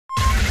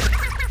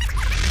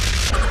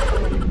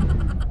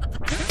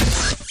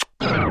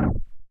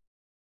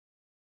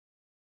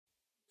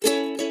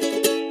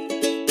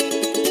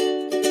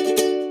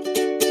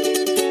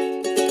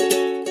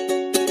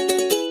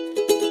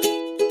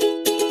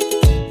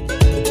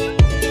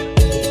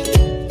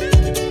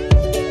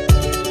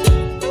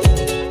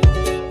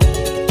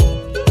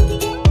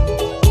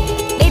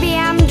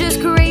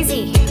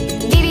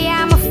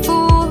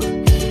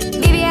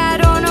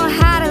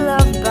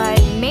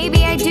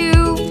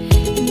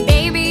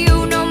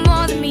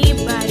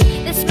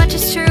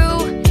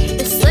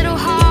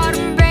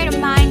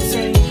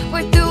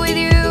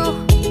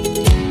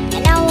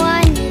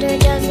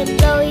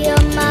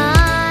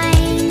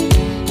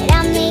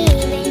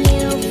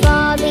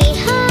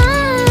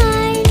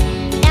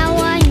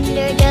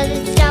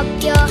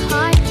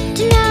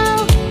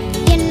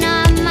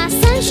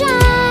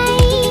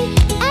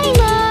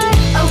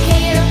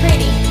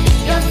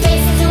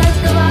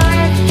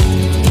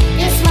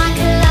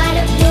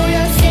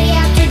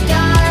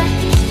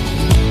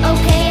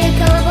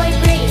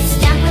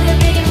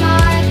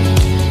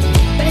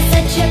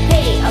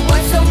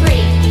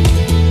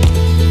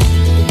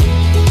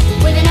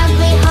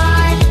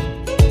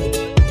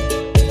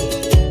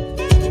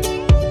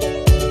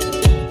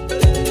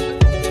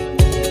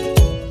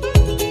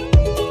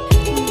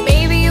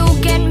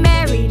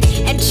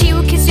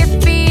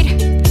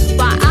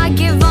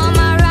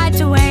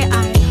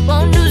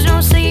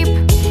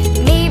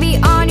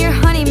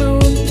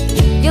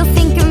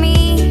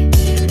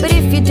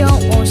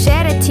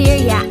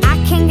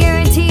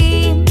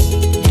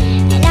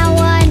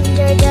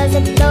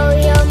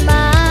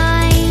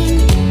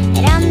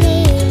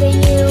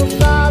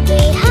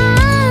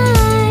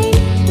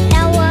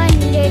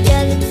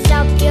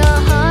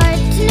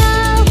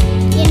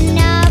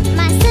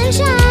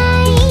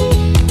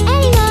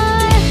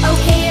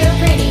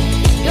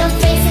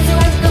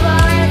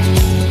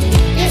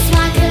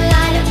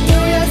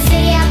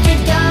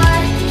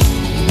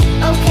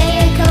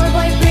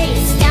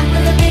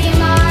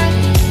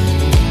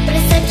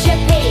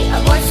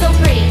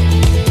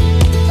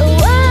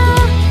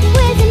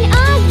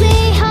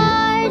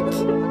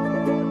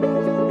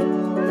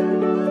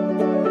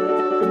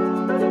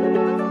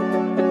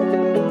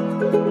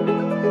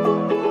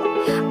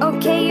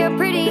Okay, you're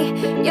pretty,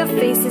 your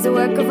face is a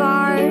work of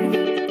art.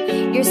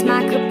 Your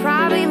smile could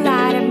probably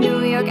light up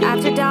New York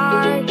after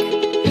dark.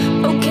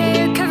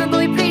 Okay, you're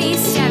comfortably pretty,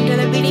 stamped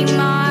with a beating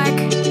mark.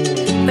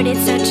 But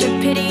it's such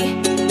a pity,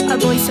 a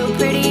boy so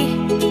pretty